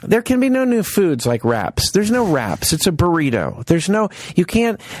 there can be no new foods like wraps. There's no wraps. It's a burrito. You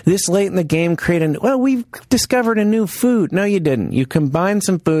can't, this late in the game, we've discovered a new food. No, you didn't. You combined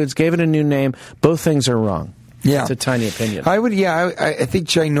some foods, gave it a new name. Both things are wrong. Yeah. It's a tiny opinion. I think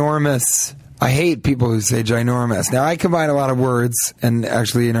ginormous. I hate people who say ginormous. Now, I combine a lot of words, and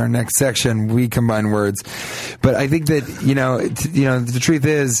actually in our next section, we combine words. But I think that, the truth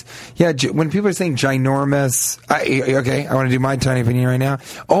is, when people are saying ginormous, I want to do my tiny opinion right now.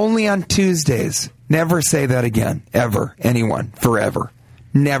 Only on Tuesdays. Never say that again. Ever. Anyone. Forever.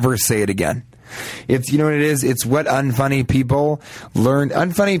 Never say it again. It's, you know what it is? It's what unfunny people learn.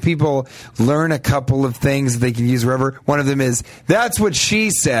 Unfunny people learn a couple of things that they can use wherever. One of them is, that's what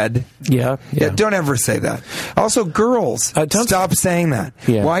she said. Yeah. Don't ever say that. Also, girls, stop saying that.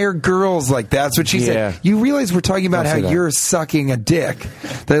 Yeah. Why are girls like, that's what she said? You realize we're talking about how you're sucking a dick.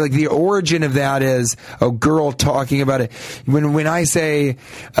 That, like, the origin of that is a girl talking about it. When I say,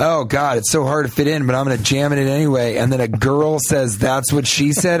 oh, God, it's so hard to fit in, but I'm going to jam it in anyway, and then a girl says, that's what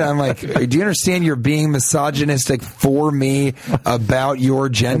she said, I'm like, do you understand you're being misogynistic for me about your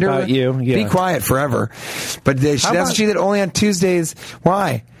gender? About you, yeah. Be quiet forever. But that's what she did only on Tuesdays.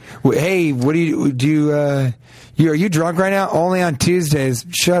 Why? Hey, what are you drunk right now? Only on Tuesdays.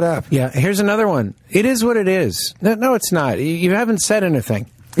 Shut up. Yeah, here's another one. It is what it is. No, it's not. You haven't said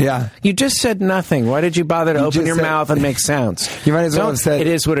anything. Yeah. You just said nothing. Why did you bother to open your mouth and make sounds? You might as well have said, it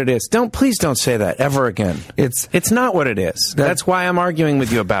is what it is. Please don't say that ever again. It's not what it is. That's why I'm arguing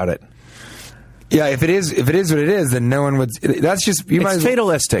with you about it. Yeah, if it is what it is, then no one would. That's just It's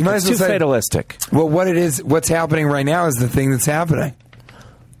fatalistic. It's too fatalistic. Well, what's happening right now is the thing that's happening.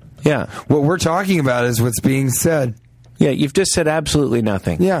 Yeah. What we're talking about is what's being said. Yeah, you've just said absolutely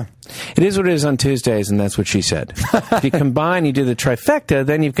nothing. Yeah. It is what it is on Tuesdays, and that's what she said. If you combine, you do the trifecta,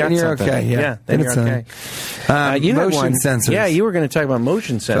 then you've got Then you're something. okay, yeah. then Then you're it's okay. You had motion one. sensors. Yeah, you were going to talk about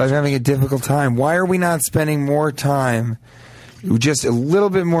motion So I'm sensors. having a difficult time. Why are we not spending more time, just a little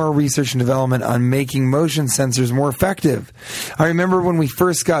bit more research and development on making motion sensors more effective? I remember when we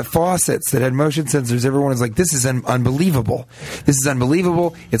first got faucets that had motion sensors, everyone was like, this is unbelievable. This is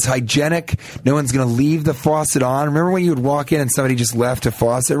unbelievable. It's hygienic. No one's going to leave the faucet on. Remember when you would walk in and somebody just left a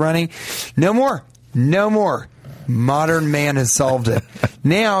faucet running? No more. No more. Modern man has solved it.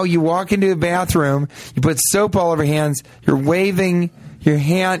 Now you walk into a bathroom, you put soap all over your hands, you're waving your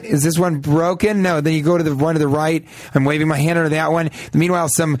hand. Is this one broken? No. Then you go to the one to the right. I'm waving my hand under that one. Meanwhile,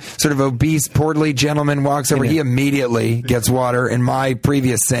 some sort of obese, portly gentleman walks over. He immediately gets water in my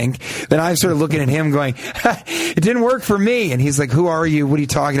previous sink. Then I'm sort of looking at him going, it didn't work for me. And he's like, who are you? What are you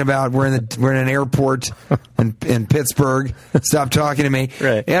talking about? We're in an airport in Pittsburgh. Stop talking to me.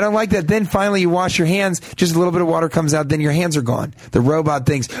 Right. And I don't like that. Then finally you wash your hands. Just a little bit of water comes out. Then your hands are gone. The robot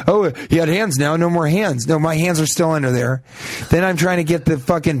thinks, oh, he had hands now. No more hands. No, my hands are still under there. Then I'm trying to get the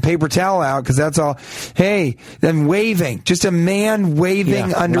fucking paper towel out because that's all. Hey, then waving. Just a man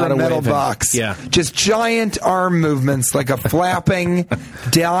waving under lot a of metal waving. box. Yeah. Just giant arm movements like a flapping,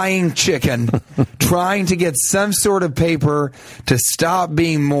 dying chicken trying to get some sort of paper to stop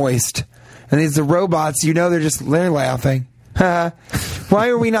being moist. And these the robots, they're laughing. Why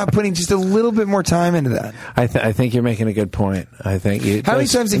are we not putting just a little bit more time into that? I think you're making a good point. I think How many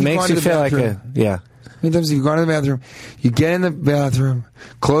times have you makes gone you to the feel bathroom? like yeah. How many times have you gone to the bathroom? You get in the bathroom,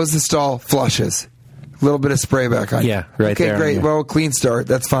 close the stall, flushes. A little bit of spray back on. Yeah, right okay, there. great. Yeah. Well, clean start.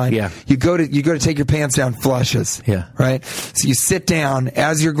 That's fine. Yeah. You go to take your pants down, flushes. Yeah. Right? So you sit down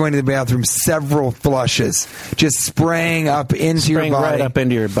as you're going to the bathroom, several flushes, just spraying up into your Spraying body. right up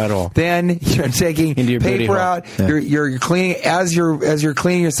into your butthole. Then you're taking Into your booty paper hole. out. Yeah. You're cleaning as you're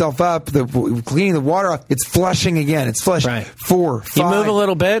cleaning yourself up. Cleaning the water off. It's flushing again. It's flushing Right. 4, 5, You move a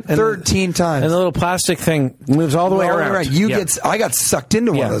little bit, and 13 times. and the little plastic thing moves all the way around. I got sucked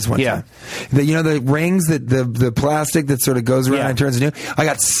into one of those one Yeah. time. The rings that the plastic that sort of goes around Yeah. and turns new. I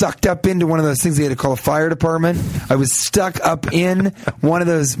got sucked up into one of those things they had to call a fire department. I was stuck up in one of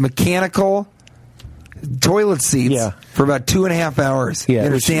those mechanical toilet seats Yeah. for about 2.5 hours. Yeah,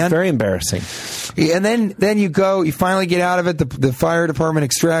 You which is understand? very embarrassing. And then you go, you finally get out of it. The fire department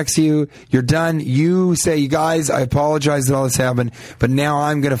extracts you. You're done. You say, you guys, I apologize that all this happened, but now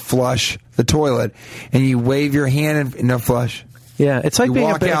I'm going to flush the toilet. And you wave your hand and no flush. Yeah, it's like You being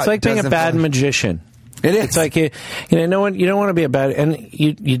walk out, being a doesn't bad flush. magician. It is. It's like you don't want to be a bad, and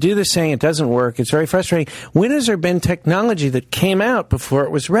you do this saying it doesn't work. It's very frustrating. When has there been technology that came out before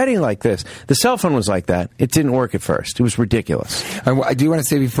it was ready like this? The cell phone was like that. It didn't work at first. It was ridiculous. I do want to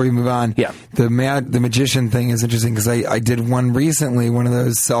say before you move on, Yeah. the magician thing is interesting because I did one recently, one of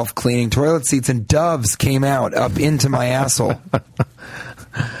those self-cleaning toilet seats, and doves came out up into my asshole.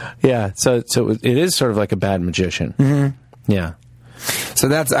 Yeah, so it is sort of like a bad magician. Mm-hmm. Yeah. So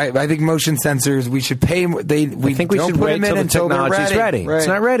that's I think motion sensors we should pay. I think we don't should put wait them in till the until they're technology's ready. Right. It's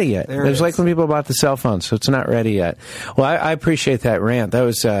not ready yet. There It it was like is. when people bought the cell phone, so it's not ready yet. Well, I appreciate that rant. That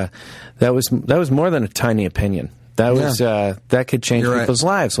was more than a tiny opinion. That was that could change You're people's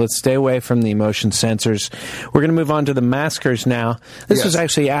lives. Let's stay away from the motion sensors. We're going to move on to the maskers now. This Yes. was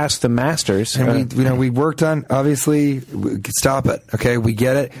actually Ask the Masters. And we worked on, obviously, stop it, okay? We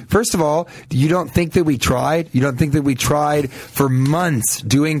get it. First of all, you don't think that we tried? You don't think that we tried for months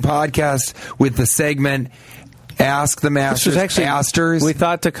doing podcasts with the segment Ask the this Masters, was actually Asters? we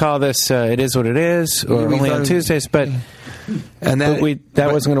thought to call this It Is What It Is, or We only thought on it- Tuesdays, but And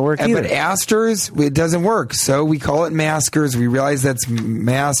But wasn't gonna work either. But Asters, it doesn't work. So we call it Maskers. We realize that's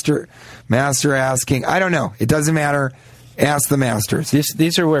master asking. I don't know. It doesn't matter. Ask the Masters.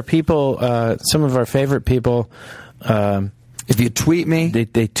 these are where people, some of our favorite people, If you tweet me,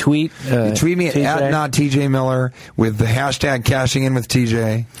 they tweet. you tweet me TJ. at not TJ Miller with the hashtag cashing in with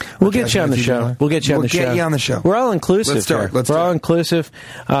TJ. We'll get you on the TJ show. Miller. We'll get you on the show. We'll get you on the show. We're all inclusive. Let's start. here. Let's We're all start. inclusive.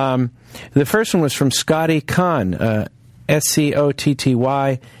 The first one was from Scotty Kahn,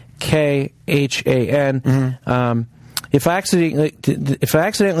 SCOTTY KHAN. Mm-hmm. If I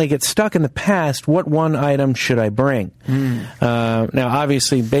accidentally get stuck in the past, what one item should I bring? Now,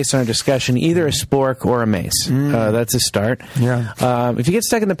 obviously, based on our discussion, either a spork or a mace. That's a start. Yeah. If you get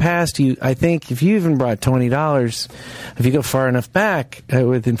stuck in the past, I think if you even brought $20, if you go far enough back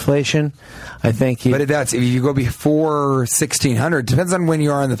with inflation, I think you. But if you go before 1600, depends on when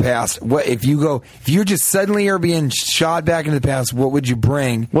you are in the past. If you just suddenly are being shot back into the past, what would you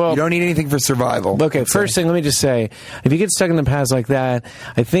bring? Well, you don't need anything for survival. Okay, first thing, let me just say, if you get stuck in the past like that,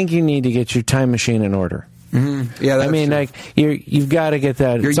 I think you need to get your time machine in order. Yeah, that's I mean, true. like you've got to get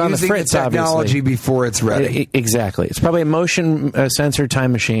that. You're It's on the using fritz, the technology obviously. before it's ready. Exactly. It's probably a motion sensor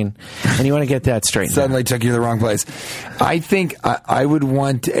time machine, and you want to get that straightened out. Suddenly took you to the wrong place. I think I would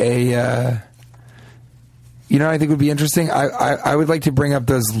want a. I think would be interesting. I would like to bring up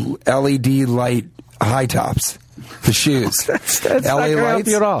those LED light high tops. The shoes. That's LA not gonna help lights.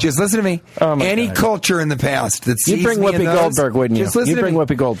 you at all. Just listen to me. Oh my Any God. culture in the past that sees You'd bring me in Whoopi those, Goldberg, wouldn't you? Just listen You'd to bring me.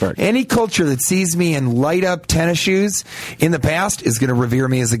 Whoopi Goldberg. Any culture that sees me in light up tennis shoes in the past is going to revere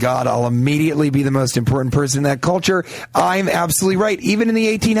me as a god. I'll immediately be the most important person in that culture. I'm absolutely right. Even in the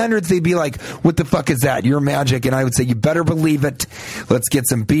 1800s, they'd be like, "What the fuck is that? You're magic." And I would say, "You better believe it." Let's get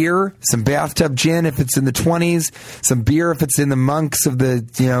some beer, some bathtub gin if it's in the 20s, some beer if it's in the monks of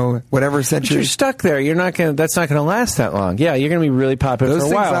the whatever But century. you're stuck there. You're not going. That's not going to last that long. Yeah, you're going to be really popular Those for a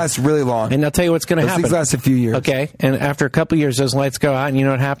things while. last really long. And I'll tell you what's going to Those happen. things last a few years. Okay, and after a couple of years, those lights go out, and you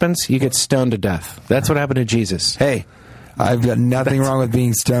know what happens? You get stoned to death. That's what happened to Jesus. Hey, I've got nothing wrong with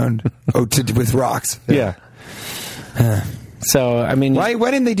being stoned. With rocks. Yeah. So I mean, Why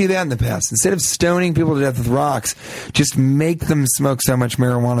didn't they do that in the past? Instead of stoning people to death with rocks, just make them smoke so much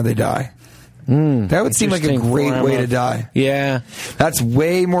marijuana they die. That would seem like a interesting great form way to of- die. Yeah, That's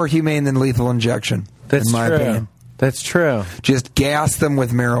way more humane than lethal injection, that's in my true. opinion. That's true. Just gas them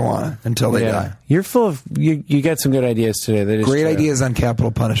with marijuana until they die. You're full of you got some good ideas today. That is Great true. ideas on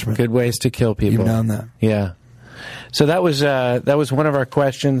capital punishment. Good ways to kill people. You've known that. Yeah. So that was one of our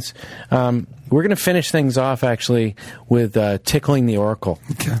questions. We're going to finish things off actually with tickling the oracle.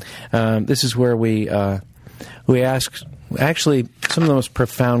 Okay. This is where we ask actually some of the most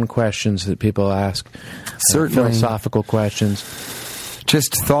profound questions that people ask. Certainly. Philosophical questions.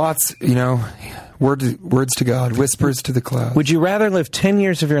 Just thoughts, words to God, whispers to the cloud. Would you rather live 10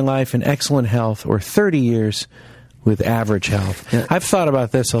 years of your life in excellent health or 30 years with average health? Yeah. I've thought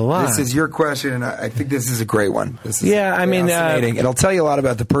about this a lot. This is your question, and I think this is a great one. This is Yeah, I mean, fascinating. It'll tell you a lot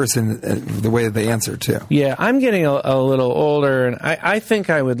about the person, the way that they answer, too. Yeah, I'm getting a little older, and I think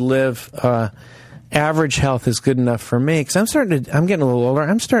I would live. Average health is good enough for me because I'm getting a little older.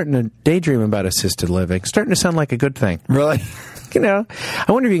 I'm starting to daydream about assisted living. Starting to sound like a good thing. Really? I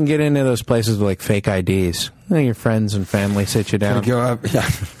wonder if you can get into those places with like fake IDs. Your friends and family sit you down. Go up, yeah.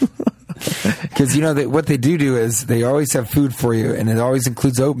 Because what they do is they always have food for you, and it always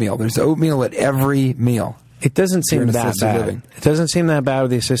includes oatmeal. There's oatmeal at every meal. It doesn't seem You're in that assisted bad. living. It doesn't seem that bad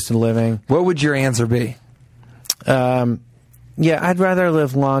with the assisted living. What would your answer be? Yeah, I'd rather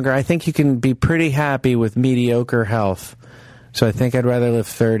live longer. I think you can be pretty happy with mediocre health. So I think I'd rather live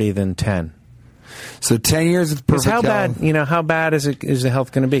 30 than 10. So 10 years with perfect How health. bad? How bad is the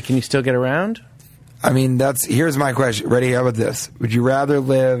health going to be? Can you still get around? I mean, here's my question. Ready? How about this? Would you rather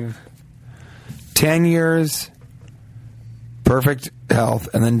live 10 years perfect health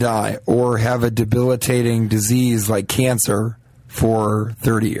and then die, or have a debilitating disease like cancer for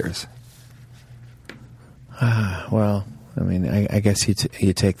 30 years? Well, I mean, I guess you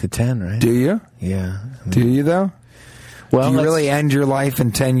take the 10, right? Do you? Yeah. Do you, though? Well, Do you let's- really end your life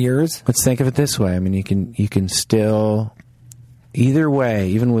in 10 years? Let's think of it this way. I mean, you can still, either way,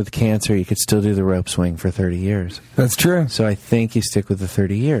 even with cancer, you could still do the rope swing for 30 years. That's true. So I think you stick with the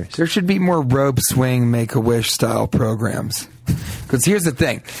 30 years. There should be more rope swing, Make-A-Wish style programs. Because here's the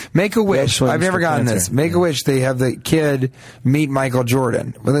thing. Make-A-Wish, swings I've never for gotten cancer. this. Make-A-Wish, they have the kid meet Michael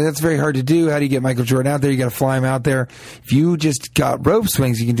Jordan. Well, that's very hard to do. How do you get Michael Jordan out there? You got to fly him out there. If you just got rope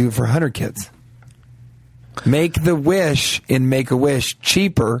swings, you can do it for 100 kids. Make the wish in Make-A-Wish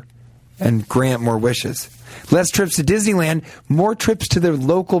cheaper and grant more wishes. Less trips to Disneyland, more trips to their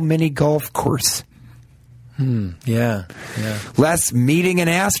local mini golf course. Yeah. Less meeting an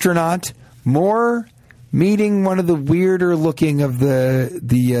astronaut, more meeting one of the weirder looking of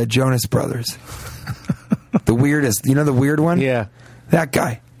the Jonas Brothers. The weirdest. You know the weird one? Yeah. That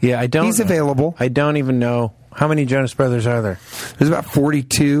guy. Yeah, I don't. He's available. I don't even know. How many Jonas Brothers are there? There's about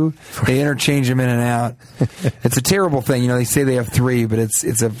 42. They interchange them in and out. It's a terrible thing. They say they have 3, but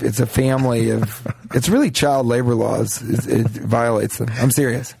it's a family of. It's really child labor laws. It violates them. I'm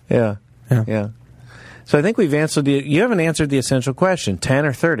serious. Yeah. Yeah. So I think we've answered you haven't answered the essential question, 10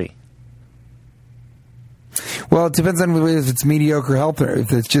 or 30? Well, it depends on if it's mediocre health or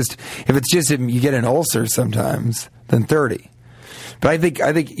if it's just you get an ulcer sometimes, then 30. But I think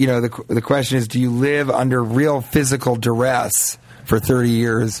the question is, do you live under real physical duress for 30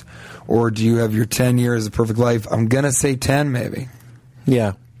 years, or do you have your 10 years of perfect life? I'm gonna say 10, maybe.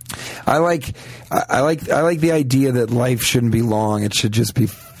 Yeah. I like the idea that life shouldn't be long; it should just be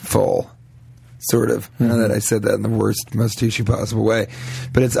full. sort of. I know that I said that in the worst, most douchey possible way.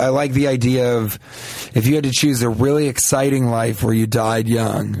 But I like the idea of if you had to choose a really exciting life where you died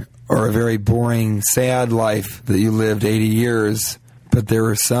young or a very boring, sad life that you lived 80 years, but there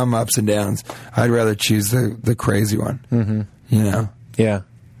were some ups and downs, I'd rather choose the crazy one. Mm-hmm. You know? Yeah.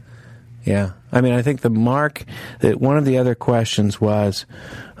 Yeah. I mean, I think that one of the other questions was,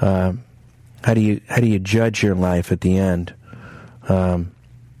 how do you judge your life at the end? I'm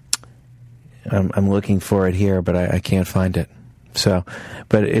looking for it here, but I can't find it. So,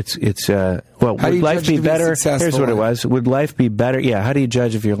 but it's well, would life be better? Here's what it was. Would life be better? Yeah. How do you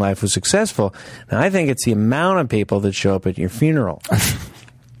judge if your life was successful? Now, I think it's the amount of people that show up at your funeral.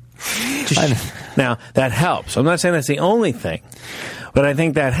 Now, that helps. I'm not saying that's the only thing, but I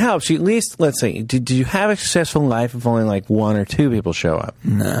think that helps. You at least, let's say, did you have a successful life if only like 1 or 2 people show up?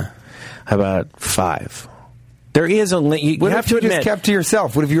 Nah. How about 5? There is a you what have if to you admit, just kept to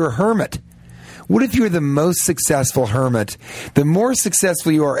yourself? What if you're a hermit? What if you're the most successful hermit? The more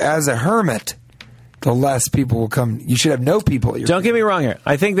successful you are as a hermit, the less people will come. You should have no people. Don't get me wrong here.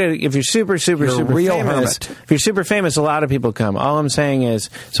 I think that if you're super real famous, hermit. if you're super famous, a lot of people come. All I'm saying is,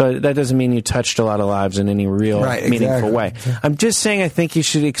 so that doesn't mean you touched a lot of lives in any real, meaningful way. I'm just saying I think you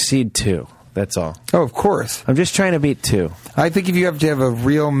should exceed 2. That's all. Oh, of course. I'm just trying to beat 2. I think if you have to have a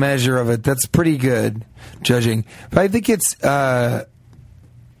real measure of it, that's pretty good judging. But I think it's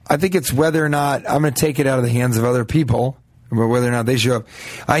whether or not I'm going to take it out of the hands of other people, but whether or not they show up.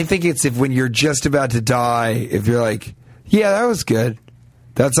 I think it's if when you're just about to die, if you're like, yeah, that was good.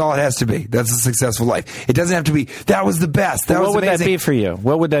 That's all it has to be. That's a successful life. It doesn't have to be, that was the best. That was what would amazing. that be for you?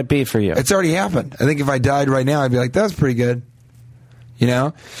 What would that be for you? It's already happened. I think if I died right now, I'd be like, that was pretty good. You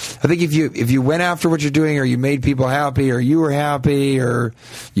know, I think if you went after what you're doing, or you made people happy, or you were happy, or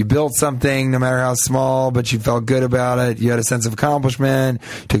you built something, no matter how small, but you felt good about it, you had a sense of accomplishment,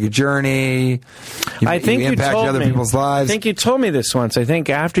 took a journey, you impacted other people's lives. I think you told me this once. I think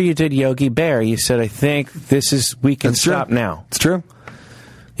after you did Yogi Bear, you said, I think we can stop now. It's true.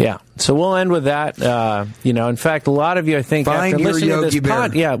 Yeah. So we'll end with that. In fact, a lot of you, I think, Find after your listening Yogi to this Bear.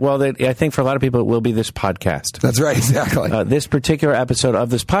 I think for a lot of people, it will be this podcast. That's right, exactly. This particular episode of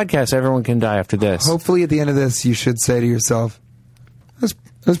this podcast, everyone can die after this. Hopefully at the end of this, you should say to yourself, that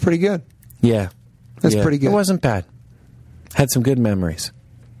was pretty good. Yeah. That's pretty good. It wasn't bad. Had some good memories.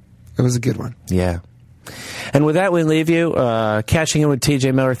 It was a good one. Yeah. And with that, we leave you. Cashing in with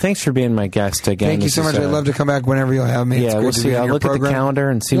TJ Miller. Thanks for being my guest again. Thank you so much. I'd love to come back whenever you'll have me. Yeah, we'll see. I'll look at the calendar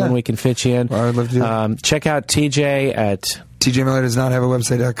and see when we can fit you in. Well, I'd love to do it. Check out TJ at... TJ Miller does not have a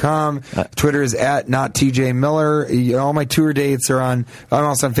website.com. Twitter is at not TJ Miller. All my tour dates are on, I'm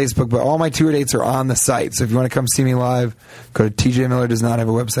also on Facebook, but all my tour dates are on the site. So if you want to come see me live, go to TJ Miller does not have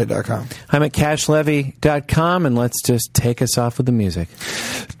a website.com. I'm at cashlevy.com, and let's just take us off with the music.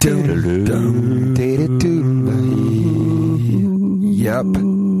 Yep.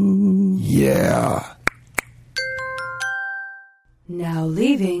 Yeah. Now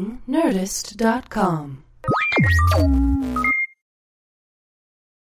leaving Nerdist.com.